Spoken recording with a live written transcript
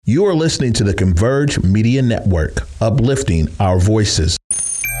You are listening to the Converge Media Network, uplifting our voices.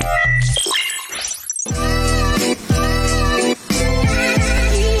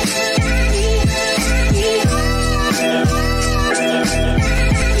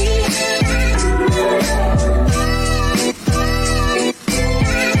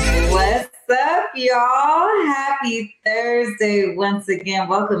 Y'all, happy Thursday once again.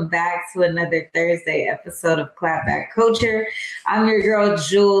 Welcome back to another Thursday episode of Clapback Culture. I'm your girl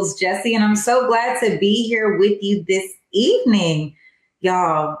Jules Jessie, and I'm so glad to be here with you this evening.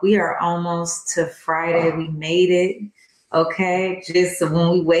 Y'all, we are almost to Friday. We made it. Okay, just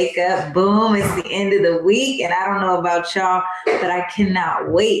when we wake up, boom, it's the end of the week. And I don't know about y'all, but I cannot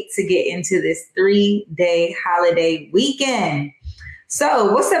wait to get into this 3-day holiday weekend.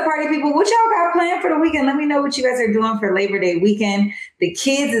 So what's up, party people? What y'all got planned for the weekend? Let me know what you guys are doing for Labor Day weekend. The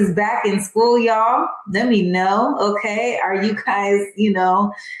kids is back in school, y'all. Let me know. Okay. Are you guys,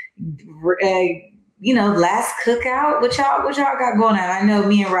 last cookout? What y'all got going on? I know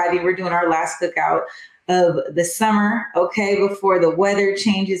me and Rodney, we're doing our last cookout of the summer. Okay. Before the weather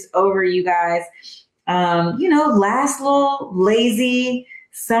changes over, you guys, last little lazy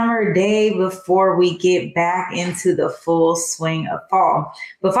summer day before we get back into the full swing of fall.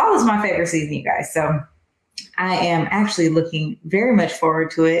 But fall is my favorite season, you guys. So I am actually looking very much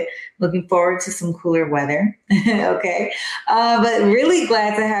forward to it. Looking forward to some cooler weather. Okay. But really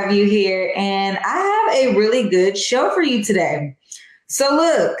glad to have you here. And I have a really good show for you today. So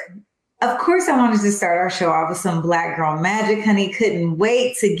look, of course, I wanted to start our show off with some Black Girl Magic, honey. Couldn't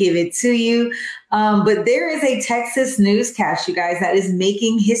wait to give it to you. But there is a Texas newscast, you guys, that is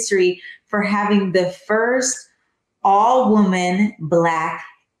making history for having the first all-woman Black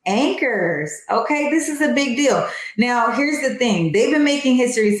anchors. Okay, this is a big deal. Now, here's the thing. They've been making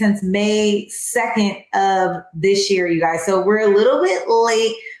history since May 2nd of this year, you guys. So we're a little bit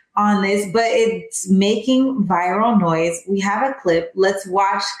late on this, but it's making viral noise. We have a clip. Let's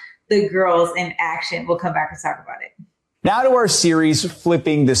watch the girls in action. We'll come back and talk about it. Now to our series,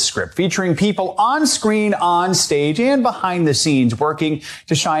 Flipping the Script, featuring people on screen, on stage, and behind the scenes working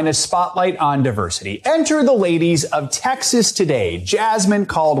to shine a spotlight on diversity. Enter the ladies of Texas Today, Jasmine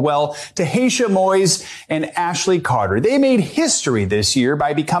Caldwell, Tahisha Moyes, and Ashley Carter. They made history this year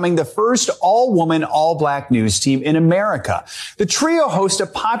by becoming the first all-woman, all-black news team in America. The trio host a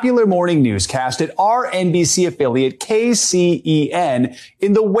popular morning newscast at our NBC affiliate KCEN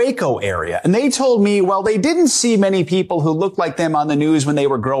in the Waco area. And they told me, well, they didn't see many people who looked like them on the news when they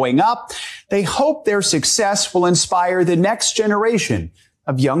were growing up. They hope their success will inspire the next generation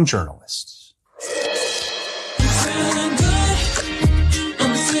of young journalists.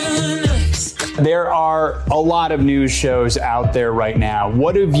 There are a lot of news shows out there right now.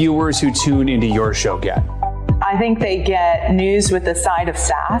 What do viewers who tune into your show get? I think they get news with a side of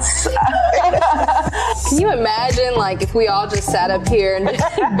sass. Can you imagine, if we all just sat up here and bathed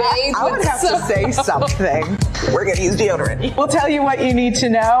I would have to say something. We're going to use deodorant. We'll tell you what you need to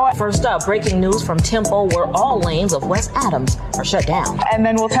know. First up, breaking news from Temple, where all lanes of West Adams are shut down. And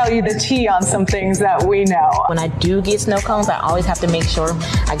then we'll tell you the tea on some things that we know. When I do get snow cones, I always have to make sure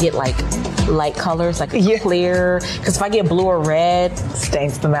I get light colors, clear, because if I get blue or red,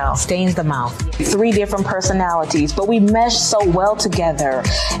 stains the mouth. 3 different personalities, but we mesh so well together.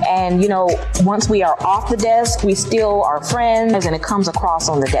 And once we are off the desk, we still are friends, and it comes across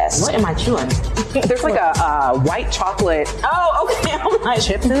on the desk. What am I chewing? There's a white chocolate. Oh, okay. I'm like,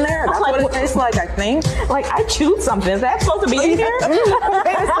 chips in there. That's what it tastes like, I think. I chewed something. Is that supposed to be in here? Wait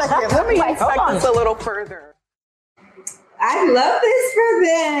a second. Let me inspect this a little further. I love this for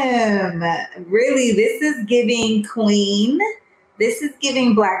them. Really, this is giving Queen. This is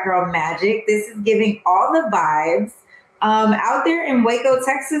giving Black Girl Magic. This is giving all the vibes. Out there in Waco,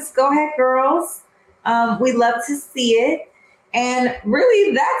 Texas, go ahead, girls. We love to see it. And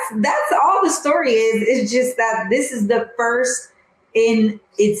really, that's all the story is. It's just that this is the first in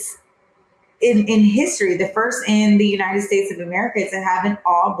history, the first in the United States of America to have an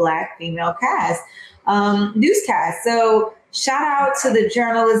all-Black female cast, newscast. So shout out to the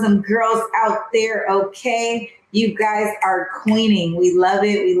journalism girls out there. Okay, you guys are queening. We love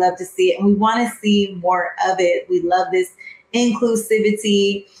it. We love to see it, and we want to see more of it. We love this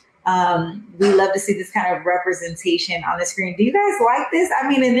inclusivity. We love to see this kind of representation on the screen. Do you guys like this? I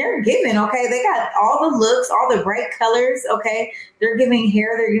mean, and they're giving, okay, they got all the looks, all the bright colors, okay? They're giving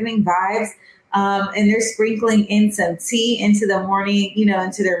hair, they're giving vibes, and they're sprinkling in some tea into the morning,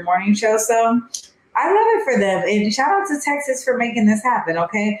 into their morning show. So I love it for them. And shout out to Texas for making this happen,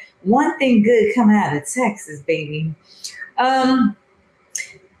 okay? One thing good coming out of Texas, baby.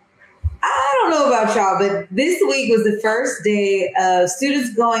 I don't know about y'all, but this week was the first day of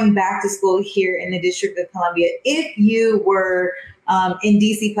students going back to school here in the District of Columbia if you were in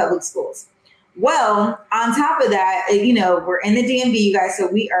DC public schools. Well, on top of that, we're in the DMV, you guys, so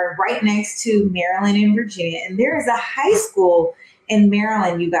we are right next to Maryland and Virginia. And there is a high school in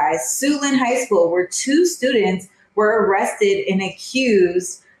Maryland, you guys, Suitland High School, where 2 students were arrested and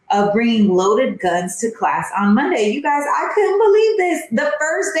accused of bringing loaded guns to class on Monday. You guys, I couldn't believe this. The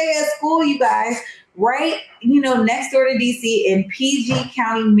first day of school, you guys, right, next door to DC in PG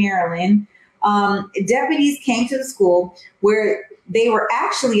County, Maryland, deputies came to the school where they were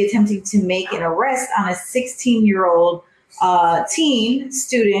actually attempting to make an arrest on a 16-year-old teen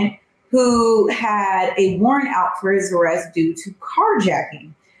student who had a warrant out for his arrest due to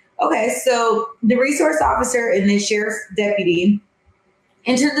carjacking. Okay, so the resource officer and the sheriff's deputy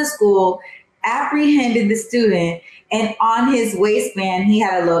entered the school, apprehended the student, and on his waistband, he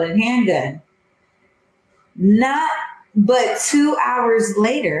had a loaded handgun. Not but 2 hours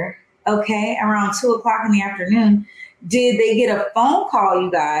later, okay, around 2 o'clock in the afternoon, did they get a phone call,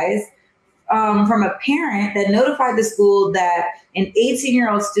 you guys, from a parent that notified the school that an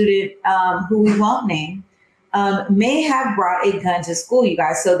 18-year-old student, who we won't name, may have brought a gun to school, you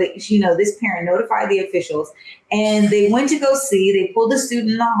guys. So that, this parent notified the officials and they went to go see, they pulled the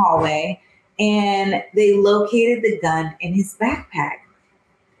student in the hallway and they located the gun in his backpack.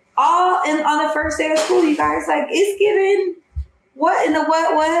 All on the first day of school, you guys, like, it's given, what in the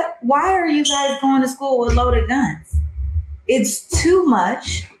what? Why are you guys going to school with loaded guns? It's too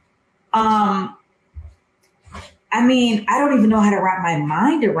much. I don't even know how to wrap my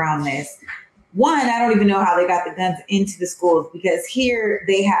mind around this. One, I don't even know how they got the guns into the schools, because here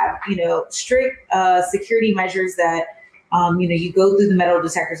they have, strict security measures that, you go through the metal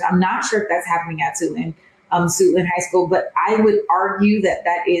detectors. I'm not sure if that's happening at Suitland High School, but I would argue that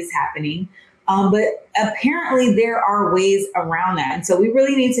that is happening. But apparently there are ways around that. And so we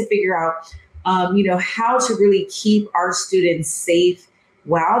really need to figure out, how to really keep our students safe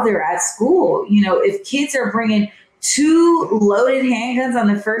while they're at school. If kids are bringing 2 loaded handguns on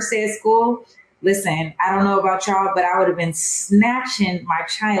the first day of school, listen, I don't know about y'all, but I would have been snatching my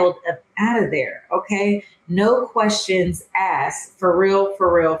child out of there. Okay. No questions asked. For real,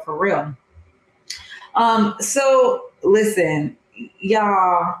 for real, for real. So listen,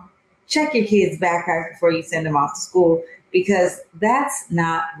 y'all, check your kids' backpack before you send them off to school, because that's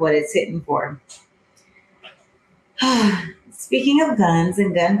not what it's hitting for. Speaking of guns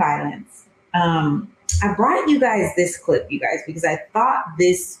and gun violence, I brought you guys this clip, you guys, because I thought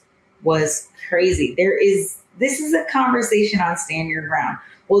this was crazy. This is a conversation on Stand Your Ground.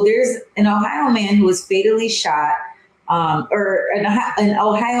 Well, there's an Ohio man who was fatally shot, or an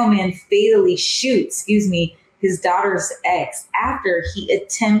Ohio man fatally shoots, his daughter's ex after he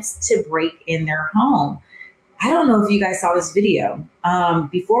attempts to break in their home. I don't know if you guys saw this video.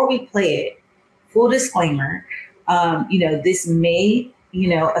 Before we play it, full disclaimer, this may,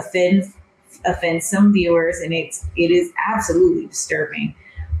 offend some viewers, and it is absolutely disturbing.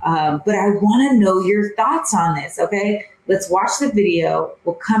 But I want to know your thoughts on this. Okay, let's watch the video.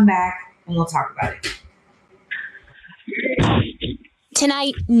 We'll come back and we'll talk about it.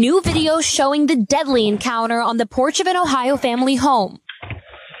 Tonight, new video showing the deadly encounter on the porch of an Ohio family home.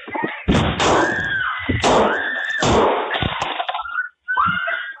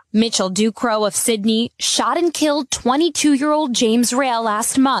 Mitchell Ducrow of Sydney shot and killed 22-year-old James Rail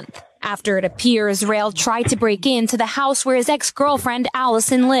last month after it appears Rail tried to break into the house where his ex-girlfriend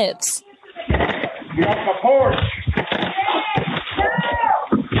Allison lives. Get off my porch!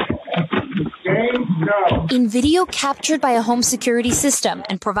 James, no. In video captured by a home security system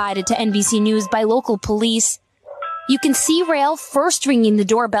and provided to NBC News by local police, you can see Rail first ringing the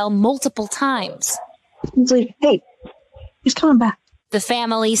doorbell multiple times. He's like, hey, he's coming back. The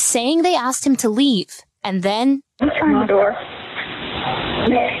family saying they asked him to leave, and then... I'm trying the door.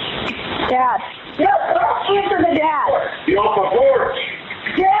 Dad. No, don't answer the dad. Get off my porch.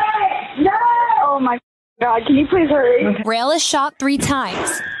 Dad, no! Oh my God, can you please hurry? Rail is shot 3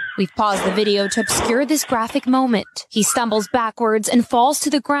 times. We've paused the video to obscure this graphic moment. He stumbles backwards and falls to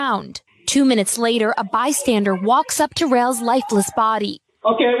the ground. 2 minutes later, a bystander walks up to Rail's lifeless body.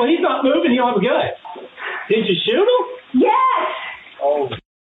 Okay, well, he's not moving. He'll have a gun. Did you shoot him? Yes! Oh.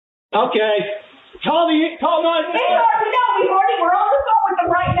 Okay. Call 911. We're on the phone with them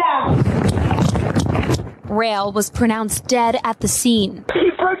right now. Rail was pronounced dead at the scene. He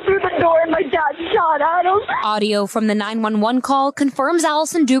broke through the door and my dad shot at him. Audio from the 911 call confirms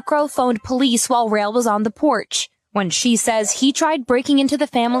Allison Ducrow phoned police while Rail was on the porch, when she says he tried breaking into the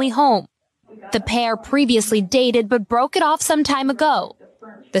family home. The pair previously dated but broke it off some time ago.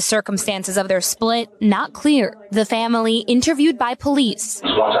 The circumstances of their split, not clear. The family interviewed by police.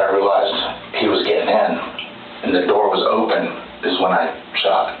 Once I realized he was getting in and the door was open is when I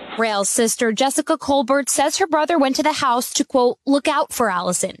shot. Rael's sister, Jessica Colbert, says her brother went to the house to, quote, look out for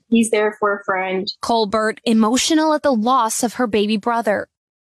Allison. He's there for a friend. Colbert, emotional at the loss of her baby brother.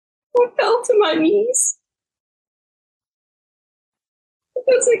 I fell to my knees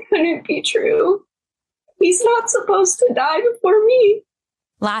because it couldn't be true. He's not supposed to die before me.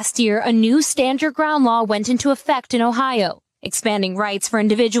 Last year, a new Stand Your Ground law went into effect in Ohio, expanding rights for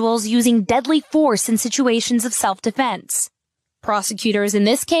individuals using deadly force in situations of self-defense. Prosecutors in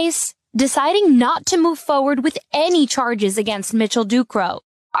this case deciding not to move forward with any charges against Mitchell Ducro.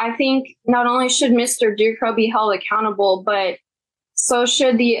 I think not only should Mr. Ducro be held accountable, but so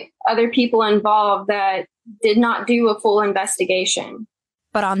should the other people involved that did not do a full investigation.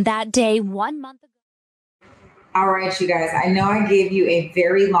 But on that day, 1 month ago. All right, you guys, I know I gave you a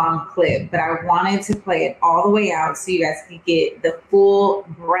very long clip, but I wanted to play it all the way out so you guys could get the full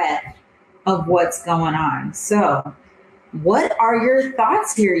breadth of what's going on. So, what are your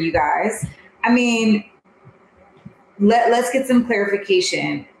thoughts here, you guys? I mean, let's get some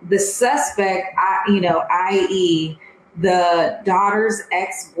clarification. The suspect, i.e. the daughter's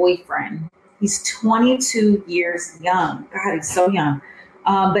ex-boyfriend, he's 22 years young. God, he's so young.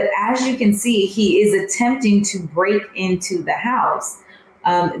 But as you can see, he is attempting to break into the house.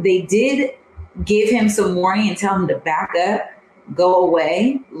 They did give him some warning and tell him to back up, go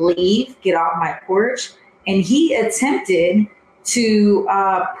away, leave, get off my porch. And he attempted to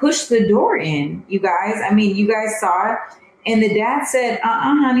push the door in, you guys. I mean, you guys saw it. And the dad said,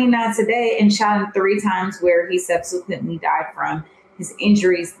 honey, not today, and shot him 3 times, where he subsequently died from his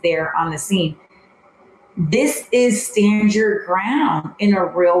injuries there on the scene. This is stand your ground in a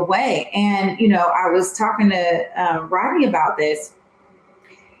real way. And, I was talking to Rodney about this.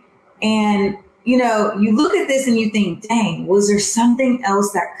 And, you look at this and you think, dang, was there something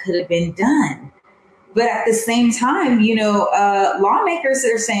else that could have been done? But at the same time, lawmakers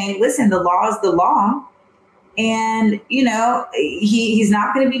are saying, listen, the law is the law. And, he's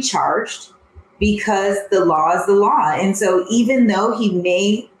not going to be charged because the law is the law. And so even though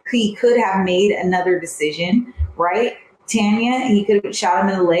he could have made another decision, right? Tanya, he could have shot him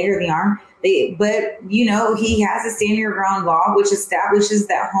in the leg or the arm. But he has a stand your ground law, which establishes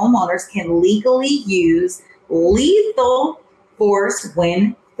that homeowners can legally use lethal force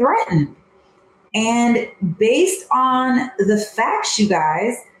when threatened. And based on the facts, you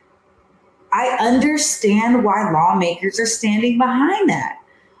guys, I understand why lawmakers are standing behind that.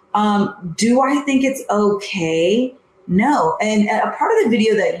 Do I think it's okay? No. And a part of the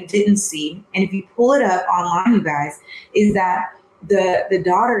video that you didn't see, and if you pull it up online, you guys, is that the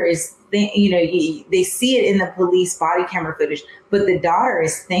daughter is, they see it in the police body camera footage, but the daughter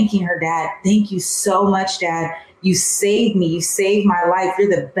is thanking her dad. Thank you so much, Dad. You saved me. You saved my life. You're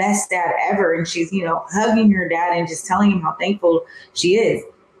the best dad ever. And she's, hugging her dad and just telling him how thankful she is.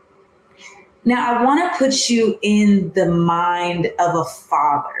 Now, I want to put you in the mind of a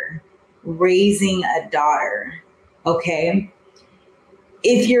father raising a daughter. Okay.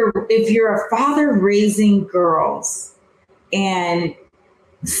 If you're a father raising girls and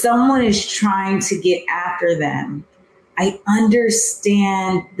someone is trying to get after them, I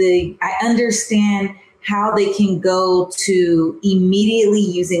understand how they can go to immediately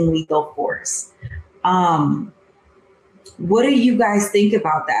using lethal force. What do you guys think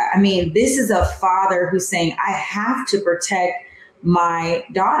about that? I mean, this is a father who's saying, I have to protect my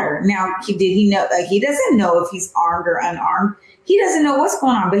daughter. Now, did he know? He doesn't know if he's armed or unarmed. He doesn't know what's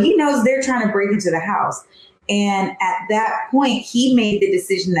going on, but he knows they're trying to break into the house. And at that point, he made the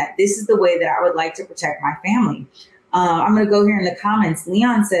decision that this is the way that I would like to protect my family. I'm going to go here in the comments.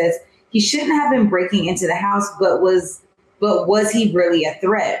 Leon says he shouldn't have been breaking into the house, but was he really a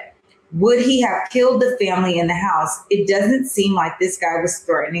threat? Would he have killed the family in the house? It doesn't seem like this guy was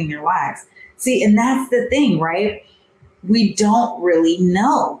threatening their lives. See, and that's the thing, right? We don't really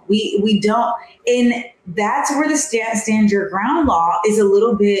know. We don't. And that's where the stand your ground law is a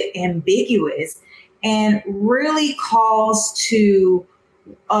little bit ambiguous and really calls to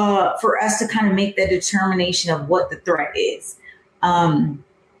for us to kind of make that determination of what the threat is and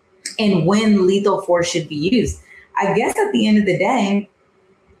when lethal force should be used. I guess at the end of the day,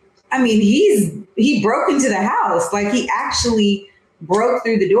 I mean, he broke into the house. Like, he actually broke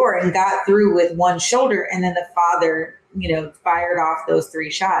through the door and got through with one shoulder. And then the father, fired off those 3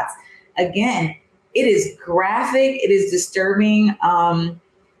 shots. Again, it is graphic. It is disturbing.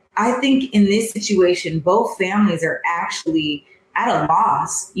 I think in this situation, both families are actually at a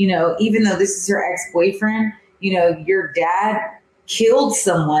loss, even though this is her ex-boyfriend, your dad killed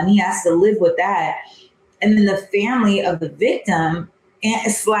someone. He has to live with that. And then the family of the victim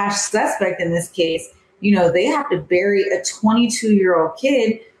and / suspect in this case, you know, they have to bury a 22-year-old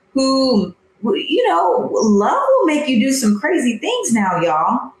kid who, you know, love will make you do some crazy things now,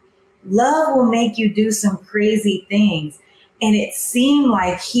 y'all. Love will make you do some crazy things. And it seemed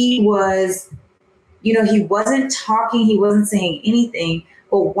like he was, you know, he wasn't talking, he wasn't saying anything,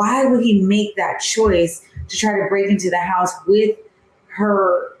 but why would he make that choice to try to break into the house with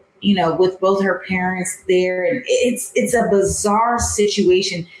her, you know, with both her parents there? And it's a bizarre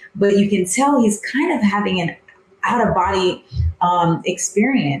situation, but you can tell he's kind of having an out-of-body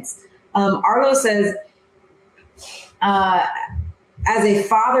experience. Arlo says, as a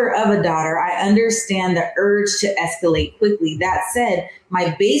father of a daughter, I understand the urge to escalate quickly. That said,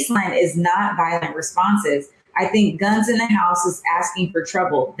 my baseline is not violent responses. I think guns in the house is asking for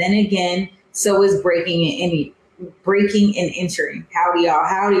trouble. Then again, so is breaking and entering. Howdy, y'all.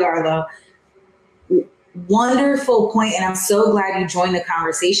 Howdy, Arlo. Wonderful point, and I'm so glad you joined the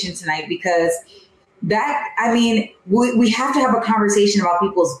conversation tonight, because that, I mean, we have to have a conversation about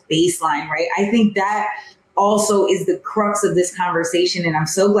people's baseline, right? I think that also is the crux of this conversation, and I'm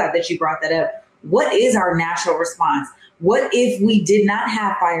so glad that you brought that up. What is our natural response? What if we did not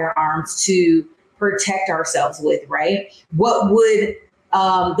have firearms to protect ourselves with, right? What would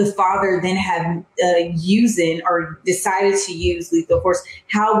the father then have using or decided to use lethal force?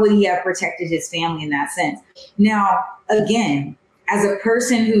 How would he have protected his family in that sense? Now, again, as a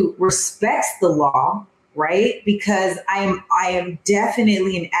person who respects the law, right? Because I am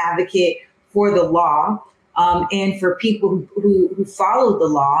definitely an advocate for the law and for people who follow the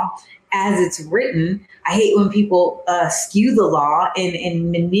law as it's written. I hate when people skew the law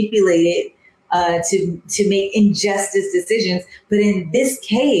and manipulate it to make injustice decisions. But in this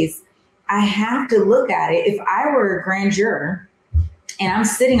case, I have to look at it. If I were a grand juror and I'm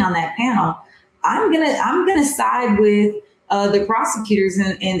sitting on that panel, I'm gonna side with the prosecutors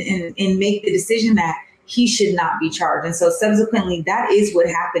and make the decision that he should not be charged. And so subsequently, that is what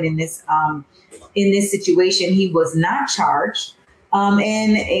happened in this situation. He was not charged.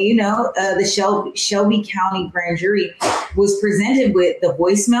 And, you know, the Shelby County grand jury was presented with the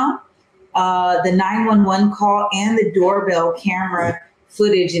voicemail, the 911 call, and the doorbell camera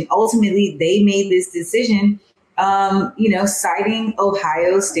footage. And ultimately, they made this decision, you know, citing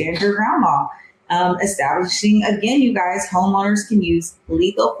Ohio stand your ground law, establishing, again, you guys, homeowners can use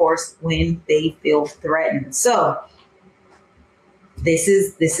lethal force when they feel threatened. So this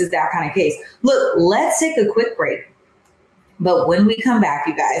is that kind of case. Look, let's take a quick break. But when we come back,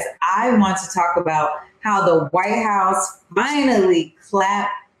 you guys, I want to talk about how the White House finally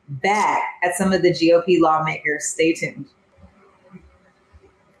clapped back at some of the GOP lawmakers. Stay tuned.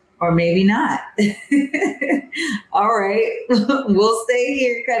 Or maybe not. All right. We'll stay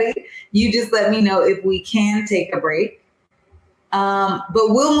here, Cuddy. You just let me know if we can take a break. But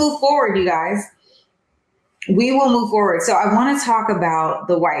we'll move forward, you guys. We will move forward. So I want to talk about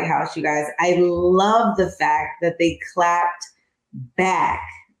the White House, you guys. I love the fact that they clapped back.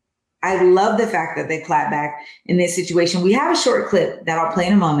 I love the fact that they clapped back in this situation. We have a short clip that I'll play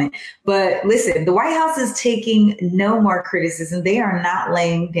in a moment. But listen, the White House is taking no more criticism. They are not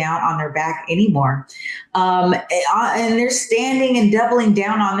laying down on their back anymore. And they're standing and doubling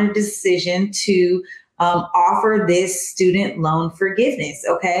down on their decision to offer this student loan forgiveness,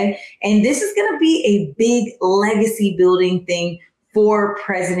 okay? And this is going to be a big legacy building thing for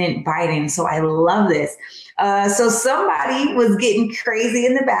President Biden. So I love this. So somebody was getting crazy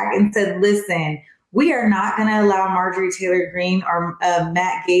in the back and said, listen, we are not going to allow Marjorie Taylor Greene or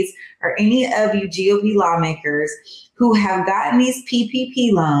Matt Gaetz or any of you GOP lawmakers who have gotten these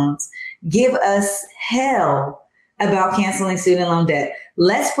PPP loans give us hell about canceling student loan debt.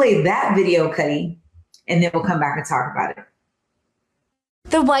 Let's play that video, Cuddy, and then we'll come back and talk about it.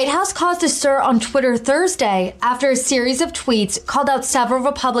 The White House caused a stir on Twitter Thursday after a series of tweets called out several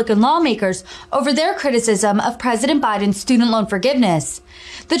Republican lawmakers over their criticism of President Biden's student loan forgiveness.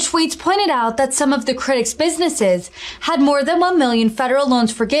 The tweets pointed out that some of the critics' businesses had more than 1 million federal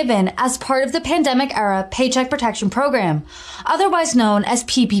loans forgiven as part of the pandemic-era Paycheck Protection Program, otherwise known as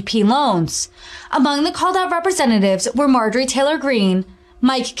PPP loans. Among the called-out representatives were Marjorie Taylor Greene,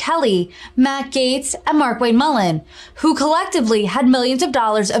 Mike Kelly, Matt Gaetz, and Markwayne Mullin, who collectively had millions of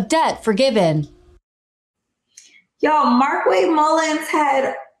dollars of debt forgiven. Y'all, Markwayne Mullins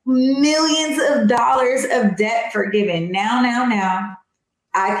had millions of dollars of debt forgiven. Now,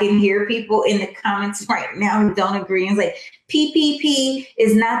 I can hear people in the comments right now who don't agree and say, PPP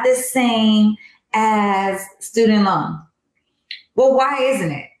is not the same as student loan. Well, why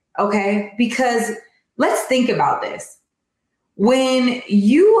isn't it? Okay, because let's think about this. When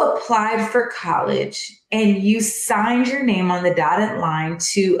you applied for college and you signed your name on the dotted line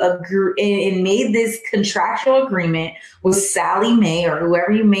to agree and made this contractual agreement with Sallie Mae or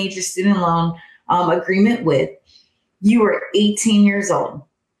whoever you made your student loan agreement with, you were 18 years old.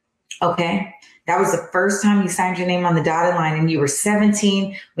 Okay. That was the first time you signed your name on the dotted line, and you were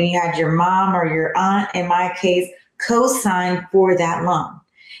 17 when you had your mom or your aunt, in my case, co-signed for that loan.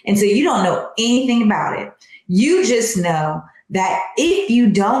 And so you don't know anything about it. You just know that if you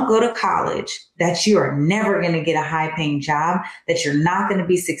don't go to college, that you are never going to get a high paying job, that you're not going to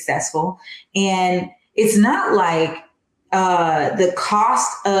be successful. And it's not like the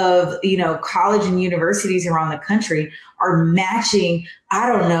cost of, college and universities around the country are matching, I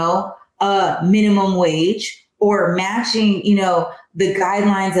don't know, minimum wage or matching, the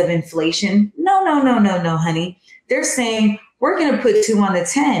guidelines of inflation. No, honey. They're saying we're going to put 2 on the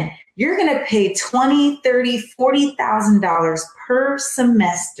 10. You're going to pay $20,000, $30,000, $40,000 per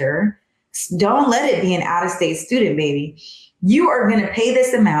semester. Don't let it be an out-of-state student, baby. You are going to pay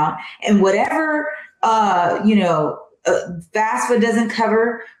this amount, and whatever, FAFSA doesn't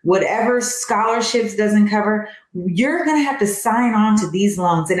cover, whatever scholarships doesn't cover, you're going to have to sign on to these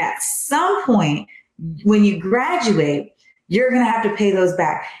loans. And at some point, when you graduate, you're going to have to pay those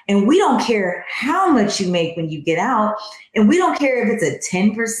back. And we don't care how much you make when you get out. And we don't care if it's a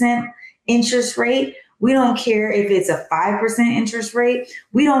 10% interest rate. We don't care if it's a 5% interest rate.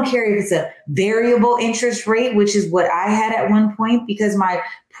 We don't care if it's a variable interest rate, which is what I had at one point, because my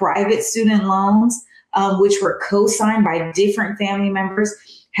private student loans, which were co-signed by different family members,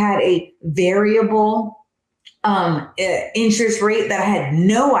 had a variable interest rate that I had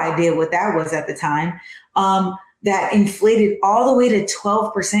no idea what that was at the time. That inflated all the way to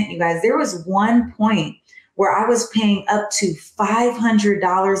 12%, you guys. There was one point where I was paying up to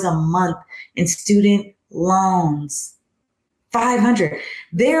 $500 a month in student loans. $500.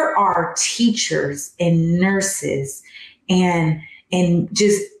 There are teachers and nurses and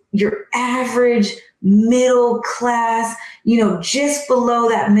just your average middle class, just below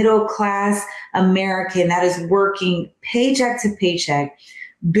that middle class American that is working paycheck to paycheck,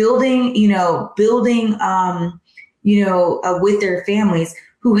 building with their families,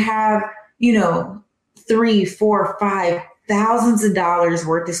 who have, $3,000, $4,000, $5,000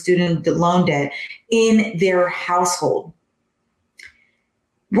 worth of student loan debt in their household.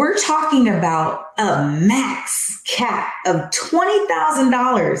 We're talking about a max cap of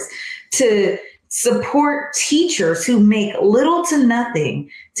 $20,000 to support teachers who make little to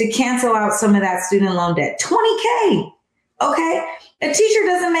nothing to cancel out some of that student loan debt. $20K. Okay. A teacher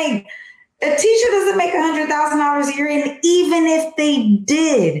doesn't make $100,000 a year. And even if they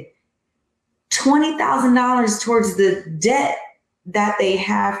did, $20,000 towards the debt that they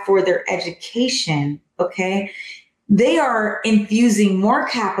have for their education. Okay. They are infusing more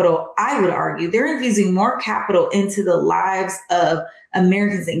capital. I would argue they're infusing more capital into the lives of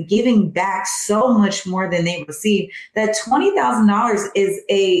Americans and giving back so much more than they receive, that $20,000 is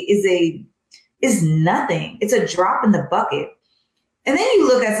nothing. It's a drop in the bucket. And then you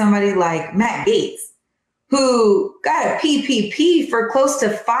look at somebody like Matt Gaetz, who got a PPP for close to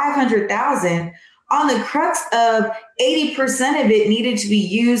 $500,000 on the crux of 80% of it needed to be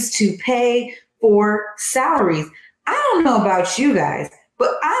used to pay for salaries. I don't know about you guys,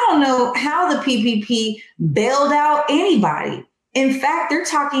 but I don't know how the PPP bailed out anybody. In fact, they're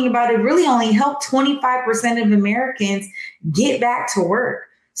talking about it really only helped 25% of Americans get back to work.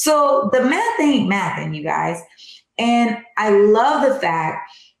 So the math ain't mathing, you guys. And I love the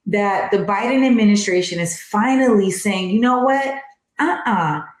fact that the Biden administration is finally saying, you know what?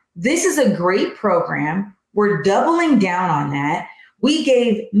 This is a great program. We're doubling down on that. We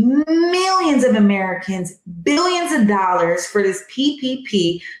gave millions of Americans billions of dollars for this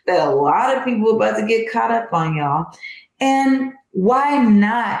PPP that a lot of people are about to get caught up on, y'all. And why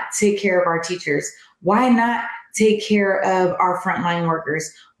not take care of our teachers? Why not take care of our frontline workers?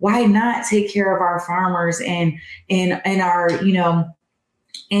 Why not take care of our farmers and our,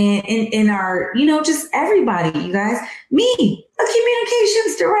 just everybody, you guys? Me, a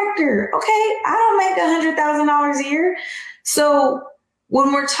communications director. Okay. I don't make $100,000 a year. So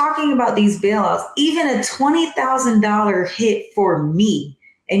when we're talking about these bailouts, even a $20,000 hit for me,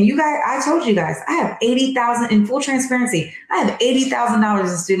 and you guys, I told you guys, I have $80,000 in full transparency. I have $80,000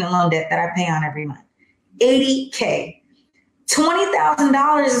 in student loan debt that I pay on every month. $80K.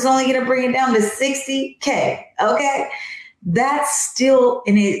 $20,000 is only going to bring it down to $60K. Okay. That's still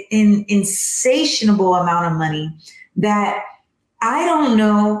an insatiable amount of money that I don't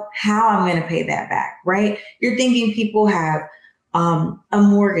know how I'm going to pay that back, right? You're thinking people have a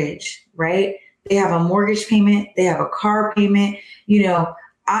mortgage, right? They have a mortgage payment. They have a car payment.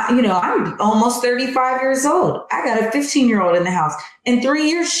 I'm almost 35 years old. I got a 15-year-old in the house. In 3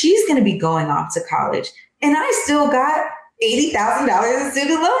 years, she's going to be going off to college. And I still got $80,000 in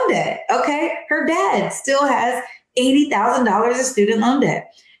student loan debt. Okay. Her dad still has $80,000 in student loan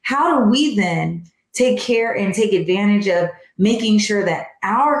debt. How do we then take care and take advantage of making sure that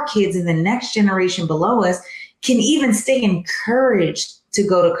our kids in the next generation below us can even stay encouraged to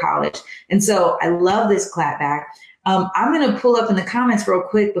go to college? And so I love this clapback. I'm going to pull up in the comments real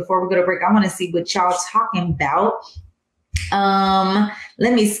quick before we go to break. I want to see what y'all talking about.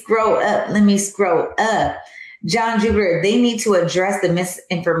 Let me scroll up. John Jupiter, they need to address the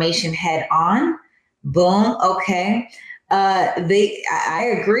misinformation head on. Boom. Okay.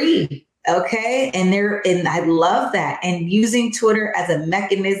 I agree. Okay. And I love that. And using Twitter as a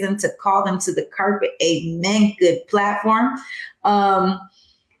mechanism to call them to the carpet. Amen. Good platform.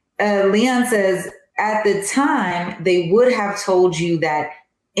 Leon says, at the time, they would have told you that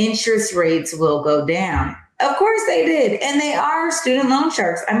interest rates will go down. Of course they did. And they are student loan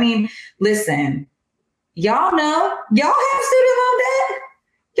sharks. I mean, listen, y'all know, y'all have student loan debt.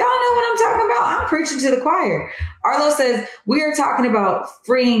 Y'all know what I'm talking about. I'm preaching to the choir. Arlo says, we are talking about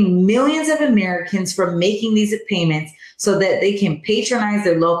freeing millions of Americans from making these payments so that they can patronize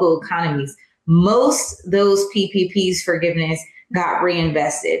their local economies. Most those PPPs forgiveness got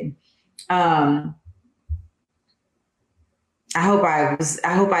reinvested. I hope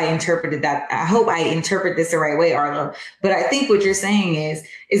I interpreted that. I hope I interpret this the right way, Arlo. But I think what you're saying is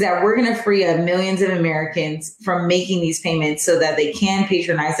that we're going to free up millions of Americans from making these payments so that they can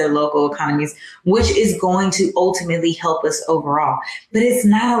patronize their local economies, which is going to ultimately help us overall. But it's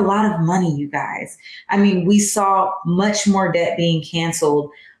not a lot of money, you guys. I mean, we saw much more debt being canceled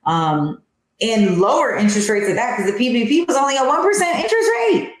and lower interest rates at that, because the PPP was only a 1% interest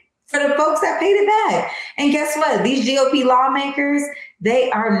rate for the folks that paid it back. And guess what? These GOP lawmakers,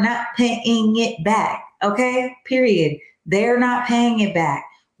 they are not paying it back. Okay, period. They're not paying it back.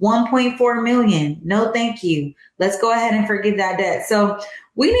 1.4 million. No, thank you. Let's go ahead and forgive that debt. So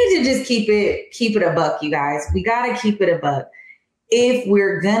we need to just keep it a buck, you guys. We got to keep it a buck. If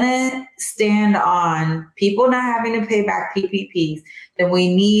we're gonna stand on people not having to pay back PPPs, then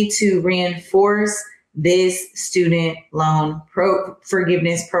we need to reinforce this student loan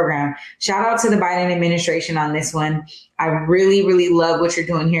forgiveness program. Shout out to the Biden administration on this one. I really, really love what you're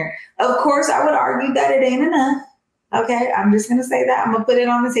doing here. Of course, I would argue that it ain't enough. Okay, I'm just going to say that. I'm going to put it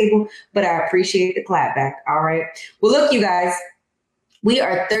on the table, but I appreciate the clapback. All right. Well, look, you guys, we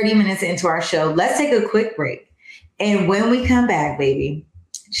are 30 minutes into our show. Let's take a quick break. And when we come back, baby,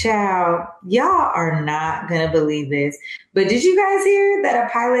 child, y'all are not going to believe this. But did you guys hear that a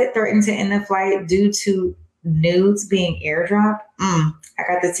pilot threatened to end the flight due to nudes being airdropped? I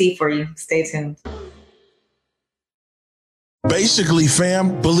got the tea for you. Stay tuned. Basically,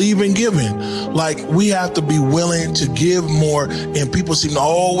 fam, believe in giving. Like, we have to be willing to give more, and people seem to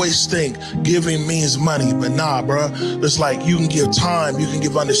always think giving means money, but nah, bro. It's like you can give time, you can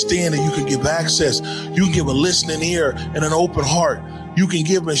give understanding, you can give access, you can give a listening ear and an open heart. You can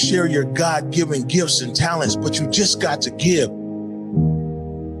give and share your God-given gifts and talents, but you just got to give.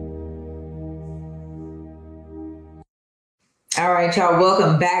 All right, y'all.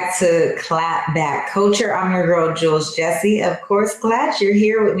 Welcome back to Clapback Culture. I'm your girl, Jules Jessie. Of course, glad you're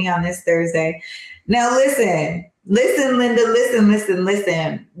here with me on this Thursday. Now, listen, Linda,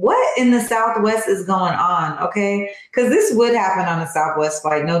 listen. What in the Southwest is going on? Okay, because this would happen on a Southwest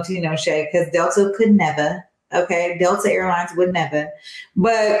flight. No tea, no shade, because Delta could never. Okay, Delta Airlines would never.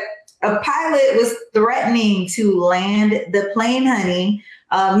 But a pilot was threatening to land the plane, honey.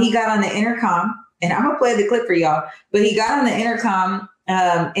 He got on the intercom. And I'm going to play the clip for y'all. But he got on the intercom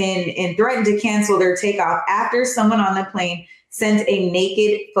and threatened to cancel their takeoff after someone on the plane sent a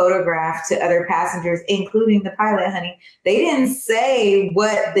naked photograph to other passengers, including the pilot, honey. They didn't say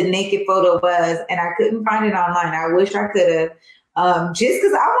what the naked photo was, and I couldn't find it online. I wish I could have. Just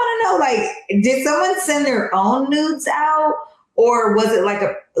because I want to know, like, did someone send their own nudes out? Or was it like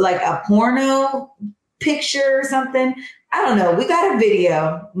a porno picture or something? I don't know. We got a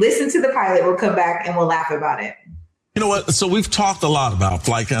video. Listen to the pilot. We'll come back and we'll laugh about it. You know what? So we've talked a lot about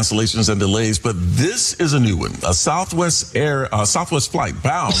flight cancellations and delays, but this is a new one. A Southwest flight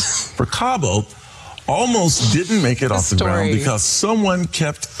bound for Cabo almost didn't make it off the ground because someone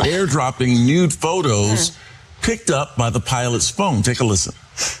kept airdropping nude photos picked up by the pilot's phone. Take a listen.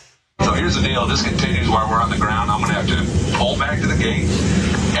 So here's the deal. This continues while we're on the ground. I'm going to have to pull back to the gate.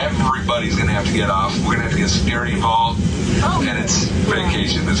 Everybody's going to have to get off. We're going to have to get security involved. And it's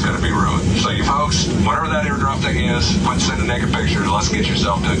vacation that's going to be ruined. So you folks, whatever that airdrop thing is, send a naked picture. Let's get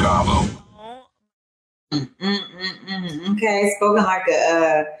yourself to Cabo. Okay, spoken like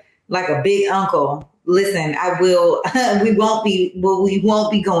a big uncle. Listen, I will. We won't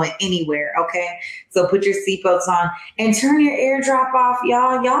be going anywhere. Okay, so put your seatbelts on and turn your airdrop off,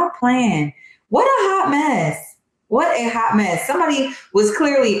 y'all. Y'all playing. What a hot mess. What a hot mess. Somebody was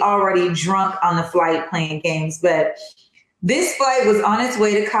clearly already drunk on the flight playing games, but this flight was on its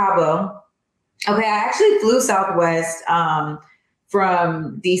way to Cabo. Okay, I actually flew Southwest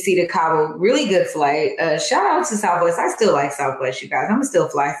from DC to Cabo. Really good flight. Shout out to Southwest. I still like Southwest, you guys. I'm gonna still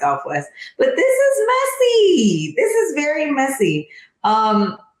fly Southwest. But this is messy. This is very messy.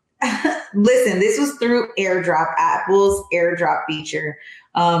 Listen, this was through AirDrop, Apple's AirDrop feature.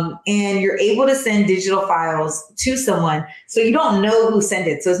 And you're able to send digital files to someone. So you don't know who sent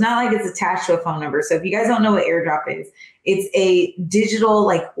it. So it's not like it's attached to a phone number. So if you guys don't know what AirDrop is, it's a digital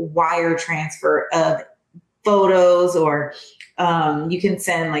like wire transfer of photos, or you can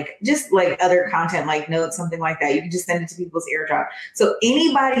send like just like other content, like notes, something like that. You can just send it to people's AirDrop. So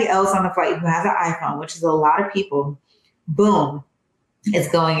anybody else on the flight who has an iPhone, which is a lot of people, boom, it's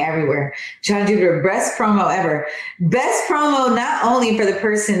going everywhere. Trying to do the best promo ever. Best promo not only for the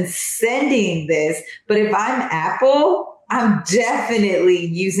person sending this, but if I'm Apple, I'm definitely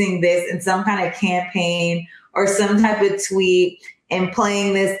using this in some kind of campaign or some type of tweet and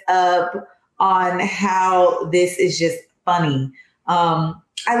playing this up on how this is just funny.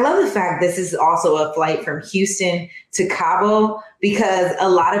 I love the fact this is also a flight from Houston to Cabo, because a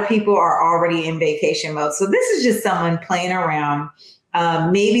lot of people are already in vacation mode. So this is just someone playing around.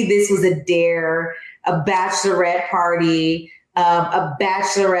 Maybe this was a dare, a bachelorette party on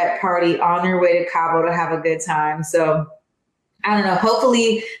their way to Cabo to have a good time. So I don't know.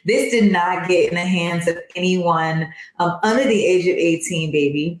 Hopefully this did not get in the hands of anyone under the age of 18,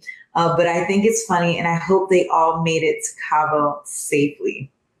 baby. But I think it's funny, and I hope they all made it to Cabo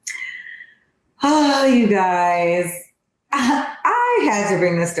safely. Oh, you guys. I had to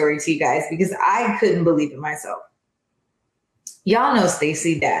bring this story to you guys because I couldn't believe it myself. Y'all know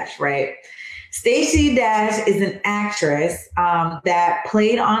Stacey Dash, right? Stacey Dash is an actress that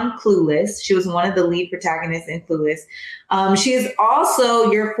played on Clueless. She was one of the lead protagonists in Clueless. She is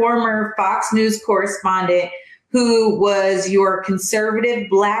also your former Fox News correspondent who was your conservative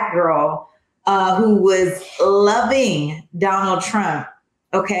Black girl who was loving Donald Trump,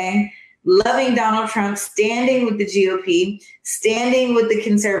 okay? Loving Donald Trump, standing with the GOP, standing with the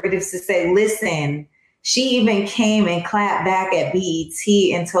conservatives to say, listen. She even came and clapped back at BET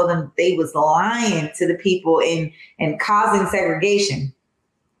and told them they was lying to the people and causing segregation.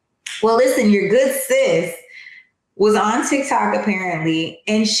 Well, listen, your good sis was on TikTok apparently,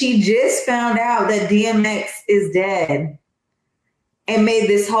 and she just found out that DMX is dead and made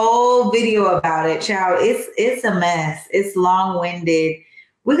this whole video about it. Child, it's a mess. It's long-winded.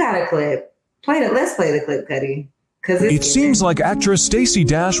 We got a clip. Let's play the clip, Cuddy. It seems like actress Stacey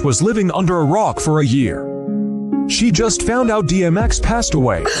Dash was living under a rock for a year. She just found out DMX passed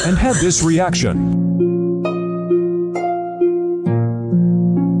away and had this reaction.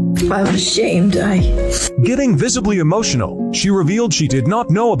 I'm ashamed. Getting visibly emotional, she revealed she did not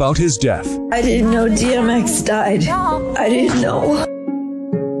know about his death. I didn't know DMX died. I didn't know.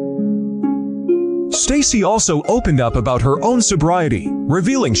 Stacey also opened up about her own sobriety,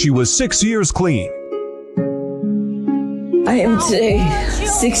 revealing she was 6 years clean. I am today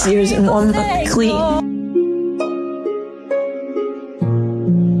 6 years and 1 month clean.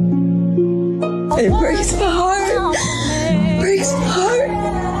 It breaks my heart. Breaks my heart.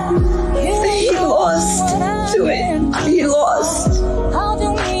 He lost to it. He lost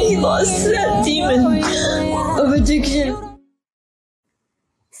to that demon of addiction.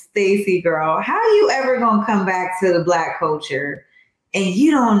 Stacey, girl, how you ever gonna come back to the Black culture and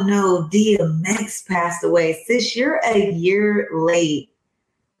you don't know DMX passed away? Sis, you're a year late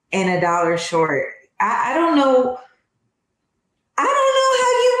and $1 short. I don't know. I don't know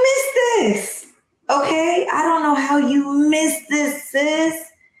how you missed this. Okay? I don't know how you missed this, sis.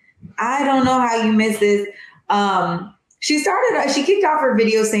 I don't know how you missed this. She kicked off her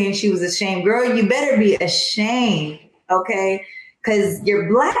video saying she was ashamed. Girl, you better be ashamed, okay? Because your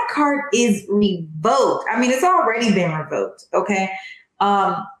Black card is revoked. I mean, it's already been revoked, okay?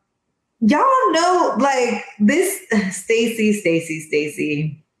 Y'all know, like, this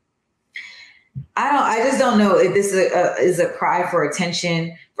Stacey. I just don't know if this is a cry for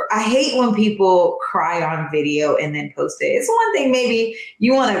attention. I hate when people cry on video and then post it. It's one thing, maybe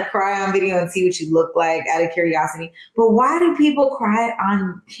you want to cry on video and see what you look like out of curiosity, but why do people cry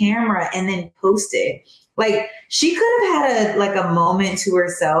on camera and then post it? Like, she could have had a moment to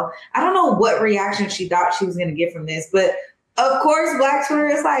herself. I don't know what reaction she thought she was going to get from this, but of course, Black Twitter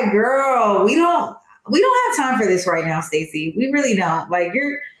is like, girl, we don't don't have time for this right now, Stacey. We really don't. Like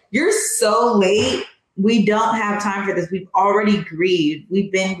you're so late. We don't have time for this. We've already grieved.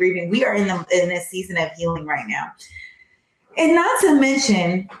 We've been grieving. We are in a season of healing right now. And not to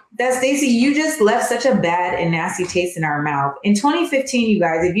mention that, Stacey, you just left such a bad and nasty taste in our mouth. In 2015, you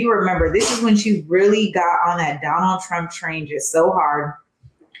guys, if you remember, this is when she really got on that Donald Trump train just so hard.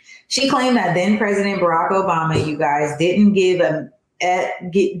 She claimed that then President Barack Obama, you guys, didn't give a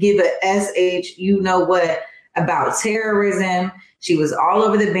SH, you know what, about terrorism. She was all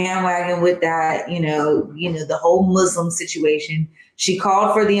over the bandwagon with that, you know, the whole Muslim situation. She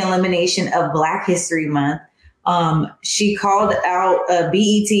called for the elimination of Black History Month. She called out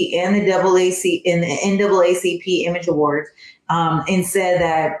BET and the NAACP Image Awards and said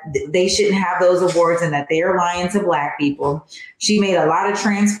that they shouldn't have those awards and that they are lying to Black people. She made a lot of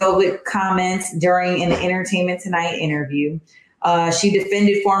transphobic comments during an Entertainment Tonight interview. She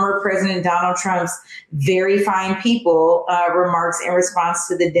defended former President Donald Trump's very fine people remarks in response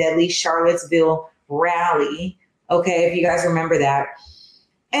to the deadly Charlottesville rally. Okay, if you guys remember that.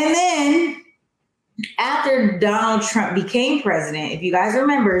 And then after Donald Trump became president, if you guys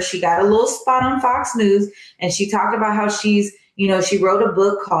remember, she got a little spot on Fox News and she talked about how she's, you know, she wrote a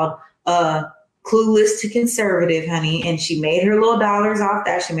book called Clueless to Conservative, honey. And she made her little dollars off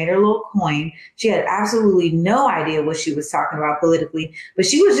that. She made her little coin. She had absolutely no idea what she was talking about politically, but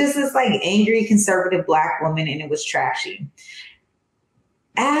she was just this like angry conservative Black woman and it was trashy.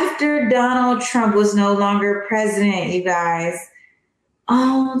 After Donald Trump was no longer president, you guys,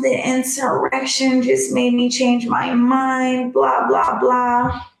 oh, the insurrection just made me change my mind, blah, blah,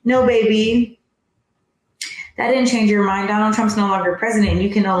 blah. No, baby. That didn't change your mind. Donald Trump's no longer president and you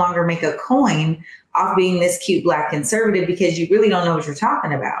can no longer make a coin off being this cute Black conservative because you really don't know what you're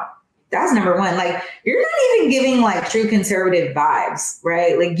talking about. That's number one. Like, you're not even giving like true conservative vibes,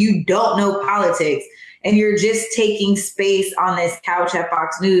 right? Like, you don't know politics and you're just taking space on this couch at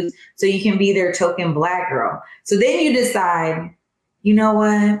Fox News so you can be their token Black girl. So then you decide, you know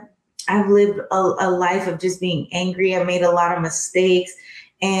what? I've lived a life of just being angry. I made a lot of mistakes.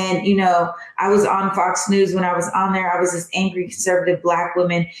 And, you know, I was on Fox News when I was on there. I was this angry conservative Black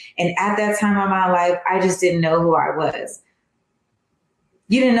woman. And at that time of my life, I just didn't know who I was.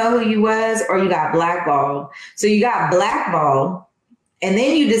 You didn't know who you was, or you got blackballed. So you got blackballed. And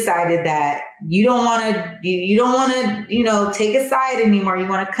then you decided that you don't want to, you know, take a side anymore. You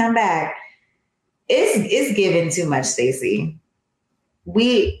want to come back. It's given too much, Stacey.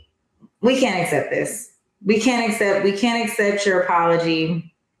 We can't accept this. We can't accept your apology.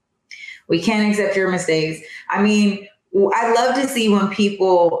 We can't accept your mistakes. I mean, I love to see when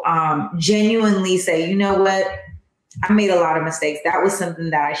people genuinely say, you know what? I made a lot of mistakes. That was something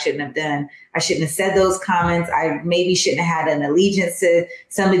that I shouldn't have done. I shouldn't have said those comments. I maybe shouldn't have had an allegiance to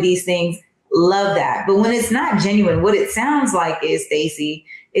some of these things. Love that. But when it's not genuine, what it sounds like is, Stacey,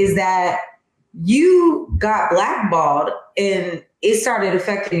 is that you got blackballed and it started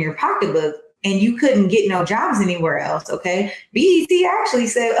affecting your pocketbook and you couldn't get no jobs anywhere else, okay? BET actually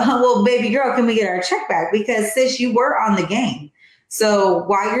said, oh, well, baby girl, can we get our check back? Because sis, you were on the game. So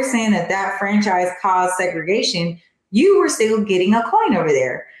while you're saying that franchise caused segregation, you were still getting a coin over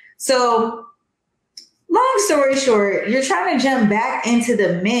there. So long story short, you're trying to jump back into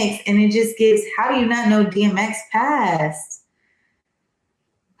the mix and it just gives, how do you not know DMX passed?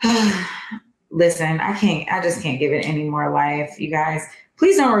 Listen, I just can't give it any more life, you guys.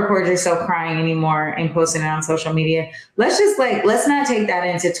 Please don't record yourself crying anymore and posting it on social media. Let's not take that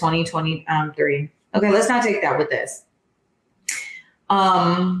into 2023. Okay, let's not take that with us.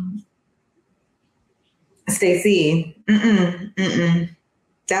 Stacey,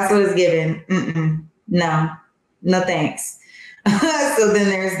 that's what it's given. No thanks. So then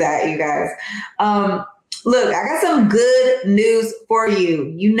there's that, you guys. Look, I got some good news for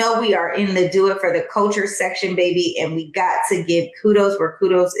you. You know, we are in the Do It for the Culture section, baby, and we got to give kudos where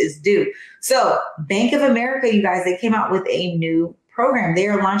kudos is due. So Bank of America, you guys, they came out with a new program. They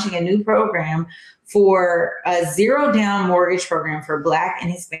are launching a new program for a zero down mortgage program for Black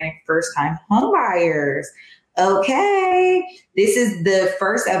and Hispanic first-time homebuyers. Okay, this is the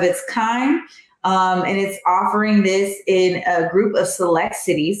first of its kind, and it's offering this in a group of select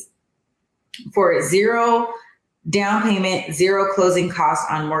cities for zero down payment, zero closing costs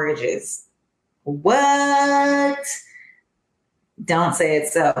on mortgages. What? Don't say it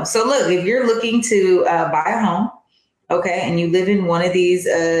so. So look, if you're looking to buy a home, okay, and you live in one of these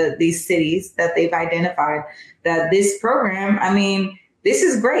cities that they've identified, that this program, I mean, this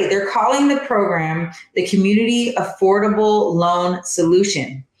is great. They're calling the program the Community Affordable Loan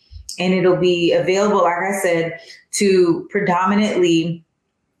Solution. And it'll be available, like I said, to predominantly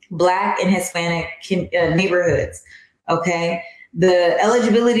Black and Hispanic neighborhoods. Okay. The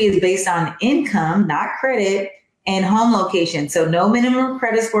eligibility is based on income, not credit, and home location. So no minimum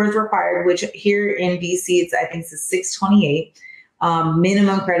credit score is required, which here in DC, I think it's a 628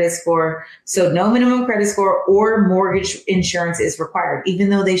 minimum credit score. So no minimum credit score or mortgage insurance is required, even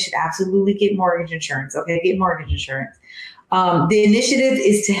though they should absolutely get mortgage insurance. Okay, get mortgage insurance. The initiative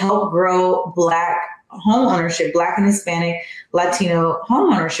is to help grow Black home ownership, Black and Hispanic, Latino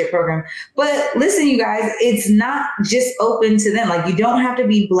home ownership program. But listen, you guys, it's not just open to them. Like, you don't have to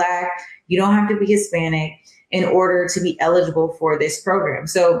be Black, you don't have to be Hispanic in order to be eligible for this program.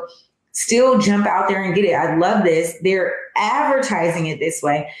 So still jump out there and get it. I love this. They're advertising it this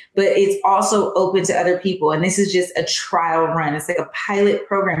way, but it's also open to other people. And this is just a trial run. It's like a pilot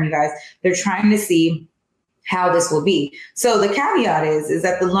program, you guys. They're trying to see how this will be. So the caveat is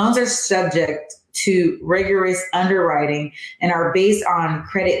that the loans are subject to rigorous underwriting and are based on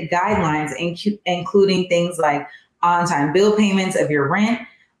credit guidelines, including things like on-time bill payments of your rent,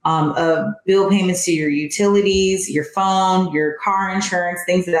 bill payments to your utilities, your phone, your car insurance,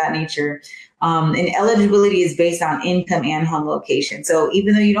 things of that nature. And eligibility is based on income and home location. So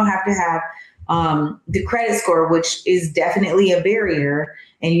even though you don't have to have the credit score, which is definitely a barrier,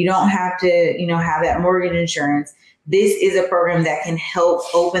 and you don't have to, have that mortgage insurance, this is a program that can help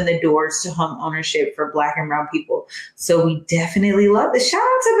open the doors to home ownership for Black and brown people. So we definitely love this. Shout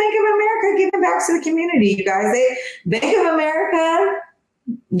out to Bank of America giving back to the community, you guys. Bank of America,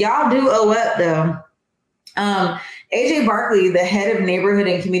 y'all do owe up though. AJ Barkley, the head of neighborhood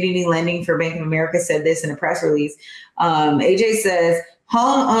and community lending for Bank of America, said this in a press release. AJ says,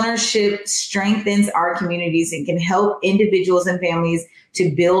 home ownership strengthens our communities and can help individuals and families to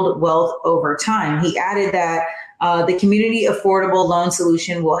build wealth over time. He added that the community affordable loan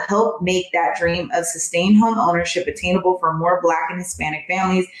solution will help make that dream of sustained home ownership attainable for more Black and Hispanic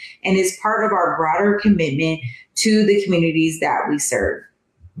families and is part of our broader commitment to the communities that we serve.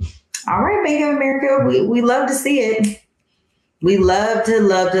 All right, Bank of America, we love to see it. We love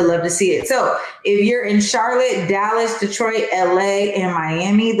to see it. So if you're in Charlotte, Dallas, Detroit, LA, and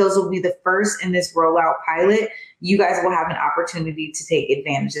Miami, those will be the first in this rollout pilot. You guys will have an opportunity to take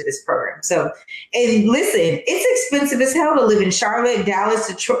advantage of this program. So, and listen, it's expensive as hell to live in Charlotte, Dallas,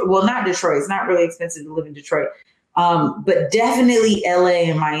 Detroit. Well, not Detroit. It's not really expensive to live in Detroit, but definitely LA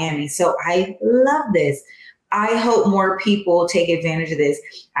and Miami. So I love this. I hope more people take advantage of this.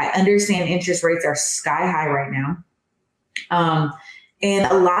 I understand interest rates are sky high right now. And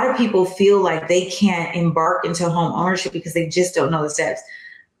a lot of people feel like they can't embark into home ownership because they just don't know the steps.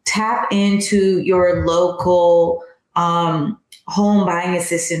 Tap into your local home buying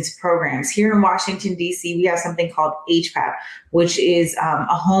assistance programs. Here in Washington, D.C., we have something called HPAP, which is a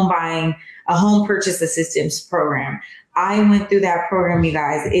home purchase assistance program. I went through that program, you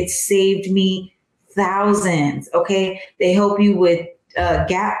guys. It saved me thousands. Okay. They help you with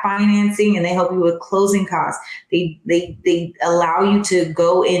gap financing and they help you with closing costs. They allow you to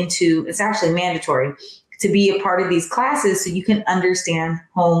go into, it's actually mandatory to be a part of these classes so you can understand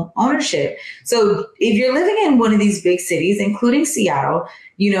home ownership. So if you're living in one of these big cities, including Seattle,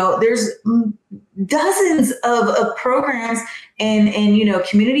 there's dozens of programs and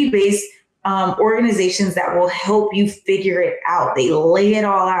community-based organizations that will help you figure it out. They lay it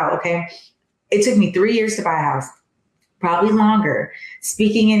all out. Okay. It took me 3 years to buy a house. Probably longer,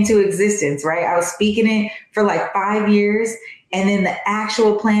 speaking into existence, right? I was speaking it for like 5 years. And then the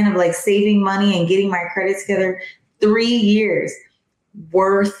actual plan of like saving money and getting my credit together, 3 years,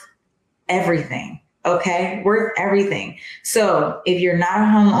 worth everything. Okay. Worth everything. So if you're not a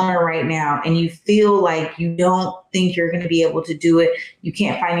homeowner right now and you feel like you don't think you're going to be able to do it, you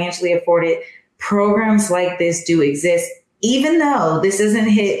can't financially afford it, programs like this do exist. Even though this doesn't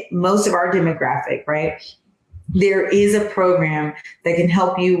hit most of our demographic, right? There is a program that can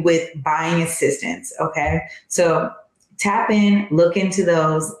help you with buying assistance. Okay. So tap in, look into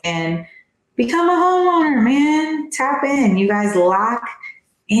those and become a homeowner, man. Tap in. You guys lock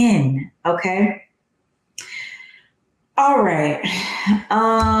in. Okay. All right.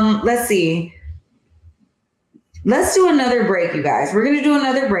 Let's see. Let's do another break, you guys. We're going to do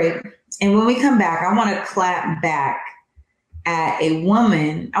another break. And when we come back, I want to clap back at a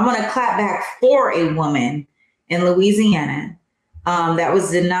woman. I want to clap back for a woman in Louisiana that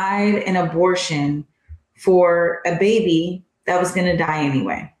was denied an abortion for a baby that was going to die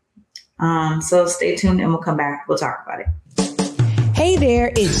anyway. So stay tuned and we'll come back. We'll talk about it. Hey there,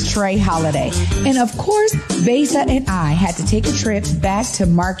 it's Trey Holiday. And of course, Besa and I had to take a trip back to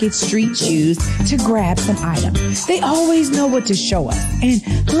Market Street Shoes to grab some items. They always know what to show us. And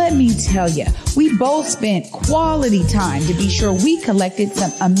let me tell you, we both spent quality time to be sure we collected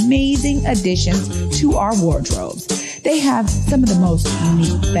some amazing additions to our wardrobes. They have some of the most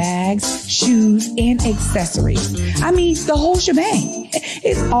unique bags, shoes, and accessories. I mean, the whole shebang.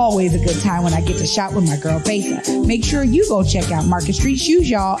 It's always a good time when I get to shop with my girl Besa. Make sure you go check out Market Street Shoes,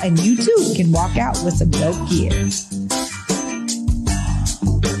 y'all, and you too can walk out with some dope gear.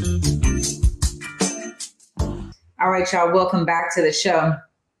 All right, y'all, welcome back to the show.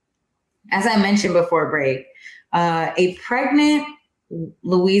 As I mentioned before break, a pregnant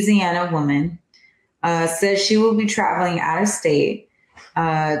Louisiana woman says she will be traveling out of state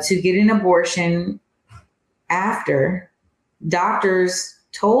to get an abortion after doctors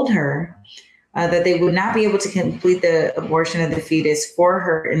told her that they would not be able to complete the abortion of the fetus for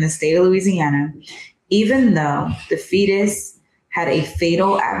her in the state of Louisiana, even though the fetus had a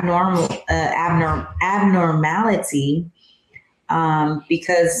fatal abnormality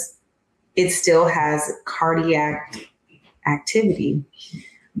because it still has cardiac activity.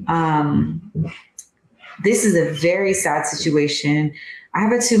 This is a very sad situation. I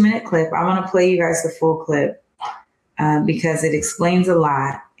have a 2-minute clip. I want to play you guys the full clip because it explains a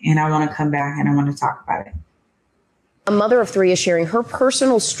lot, and I want to come back and I want to talk about it. A mother of 3 is sharing her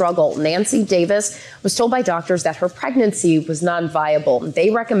personal struggle. Nancy Davis was told by doctors that her pregnancy was non-viable. They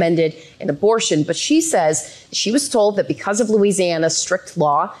recommended an abortion, but she says she was told that because of Louisiana's strict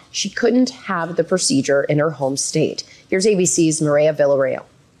law, she couldn't have the procedure in her home state. Here's ABC's Maria Villarreal.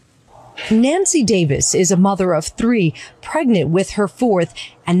 Nancy Davis is a mother of 3, pregnant with her 4th,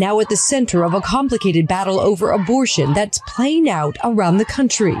 and now at the center of a complicated battle over abortion that's playing out around the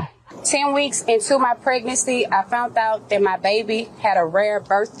country. 10 weeks into my pregnancy, I found out that my baby had a rare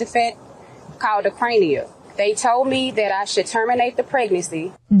birth defect called a crania. They told me that I should terminate the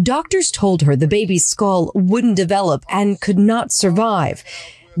pregnancy. Doctors told her the baby's skull wouldn't develop and could not survive.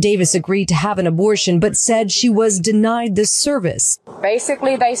 Davis agreed to have an abortion, but said she was denied this service.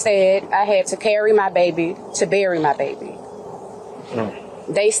 Basically, they said I had to carry my baby to bury my baby.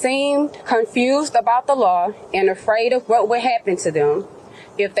 They seemed confused about the law and afraid of what would happen to them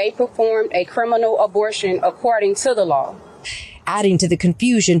if they performed a criminal abortion according to the law. Adding to the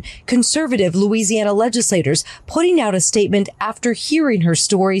confusion, conservative Louisiana legislators putting out a statement after hearing her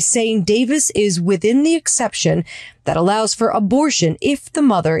story saying Davis is within the exception that allows for abortion if the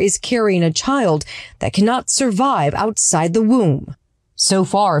mother is carrying a child that cannot survive outside the womb. So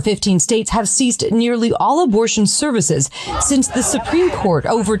far, 15 states have ceased nearly all abortion services since the Supreme Court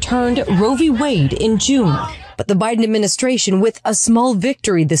overturned Roe v. Wade in June. But the Biden administration with a small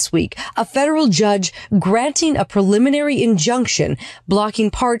victory this week, a federal judge granting a preliminary injunction blocking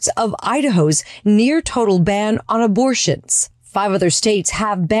parts of Idaho's near total ban on abortions. 5 other states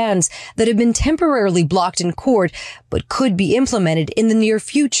have bans that have been temporarily blocked in court, but could be implemented in the near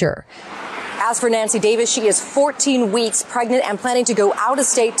future. As for Nancy Davis, she is 14 weeks pregnant and planning to go out of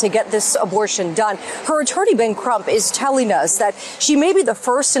state to get this abortion done. Her attorney, Ben Crump, is telling us that she may be the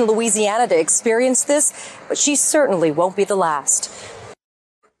first in Louisiana to experience this, but she certainly won't be the last.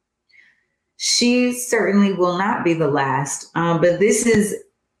 She certainly will not be the last. But this is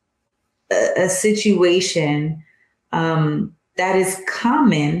a situation that is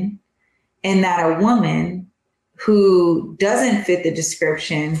common in that a woman who doesn't fit the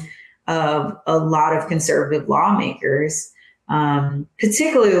description of a lot of conservative lawmakers,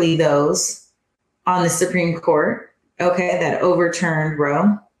 particularly those on the Supreme Court, that overturned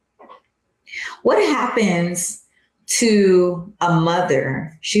Roe. What happens to a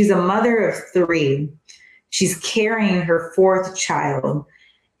mother? She's a mother of 3. She's carrying her 4th child,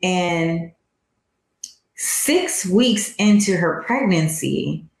 and 6 weeks into her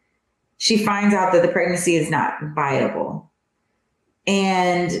pregnancy, she finds out that the pregnancy is not viable.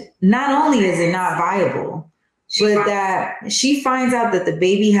 And not only is it not viable, but that she finds out that the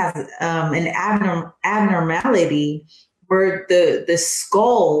baby has an abnormality where the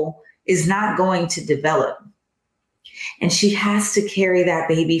skull is not going to develop. And she has to carry that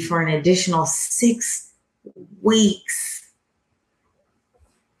baby for an additional 6 weeks.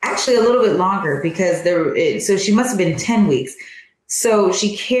 Actually, a little bit longer because so she must have been 10 weeks. So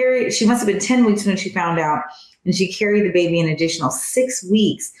she must have been 10 weeks when she found out. And she carried the baby an additional 6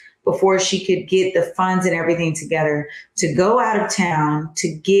 weeks before she could get the funds and everything together to go out of town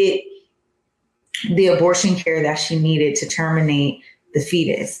to get the abortion care that she needed to terminate the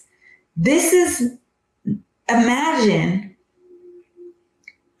fetus. Imagine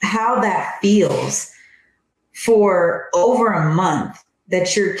how that feels for over a month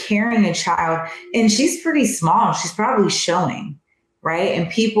that you're carrying a child, and she's pretty small. She's probably showing, right? And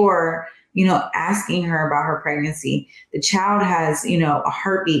people are, asking her about her pregnancy. The child has, a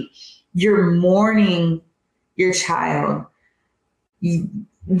heartbeat. You're mourning your child.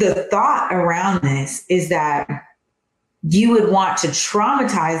 The thought around this is that you would want to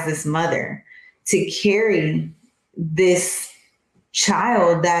traumatize this mother to carry this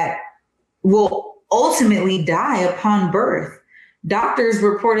child that will ultimately die upon birth. Doctors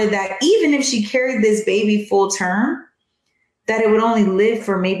reported that even if she carried this baby full term, that it would only live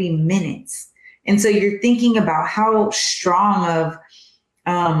for maybe minutes. And so you're thinking about how strong of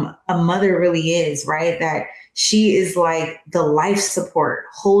a mother really is, right? That she is like the life support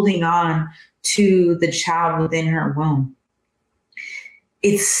holding on to the child within her womb.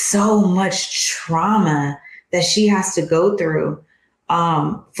 It's so much trauma that she has to go through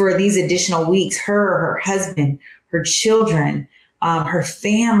for these additional weeks. Her husband, her children, her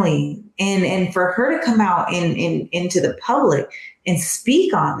family, and for her to come out into the public and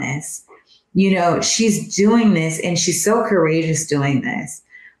speak on this. She's doing this, and she's so courageous doing this,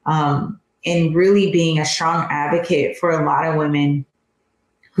 and really being a strong advocate for a lot of women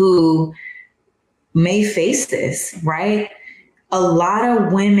who may face this, right? A lot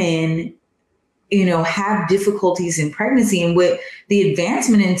of women, have difficulties in pregnancy, and with the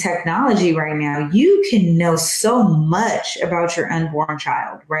advancement in technology right now, you can know so much about your unborn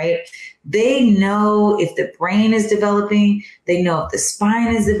child, right? They know if the brain is developing, they know if the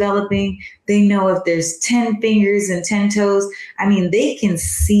spine is developing, they know if there's 10 fingers and 10 toes. I mean, they can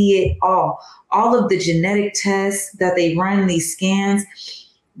see it all of the genetic tests that they run, these scans.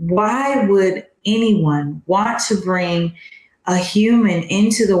 Why would anyone want to bring a human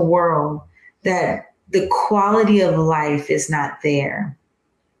into the world that the quality of life is not there?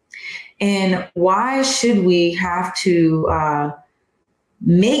 And why should we have to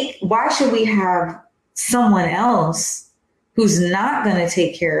why should we have someone else who's not going to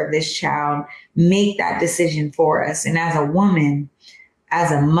take care of this child make that decision for us? And as a woman,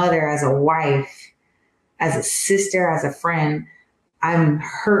 as a mother, as a wife, as a sister, as a friend, I'm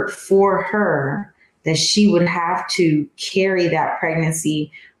hurt for her that she would have to carry that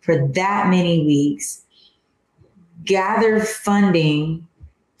pregnancy for that many weeks, gather funding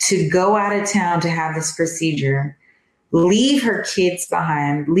to go out of town to have this procedure, leave her kids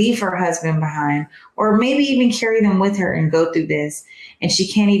behind, leave her husband behind, or maybe even carry them with her and go through this. And she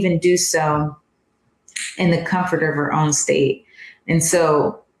can't even do so in the comfort of her own state. And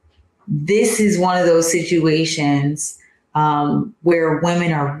so this is one of those situations where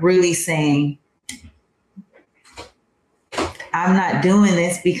women are really saying, I'm not doing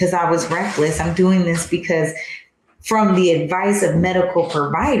this because I was reckless. I'm doing this because from the advice of medical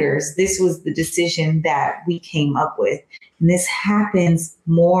providers, this was the decision that we came up with. And this happens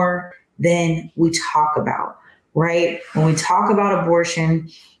more than we talk about, right? When we talk about abortion,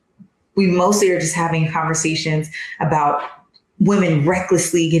 we mostly are just having conversations about women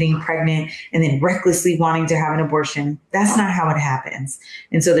recklessly getting pregnant and then recklessly wanting to have an abortion. That's not how it happens.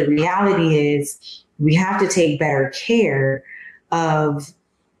 And so the reality is we have to take better care of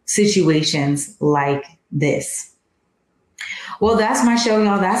situations like this. Well, that's my show,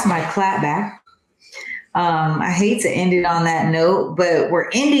 y'all. That's my clap back. I hate to end it on that note, but we're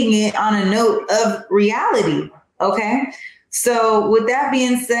ending it on a note of reality. Okay. So with that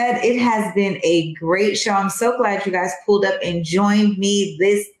being said, it has been a great show. I'm so glad you guys pulled up and joined me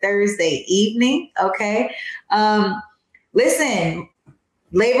this Thursday evening. Okay. Listen,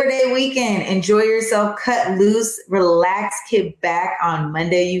 Labor Day weekend, enjoy yourself, cut loose, relax, kick back on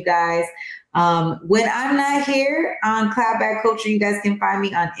Monday, you guys. When I'm not here on Clapback Culture, you guys can find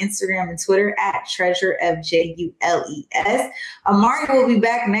me on Instagram and Twitter at TreasureFJULES. Amari will be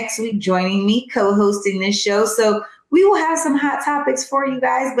back next week joining me, co-hosting this show. So we will have some hot topics for you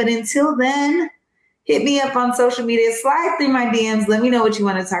guys. But until then, hit me up on social media, slide through my DMs. Let me know what you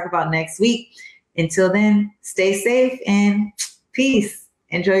want to talk about next week. Until then, stay safe and peace.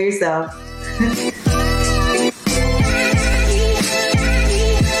 Enjoy yourself.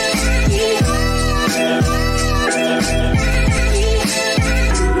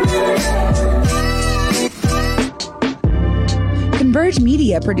 Converge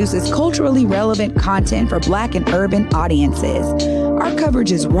Media produces culturally relevant content for Black and urban audiences. Our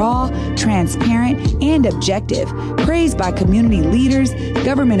coverage is raw, transparent, and objective, praised by community leaders,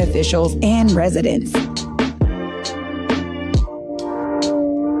 government officials, and residents.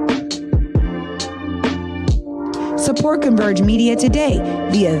 Support Converge Media today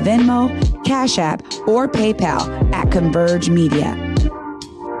via Venmo, Cash App, or PayPal at Converge Media.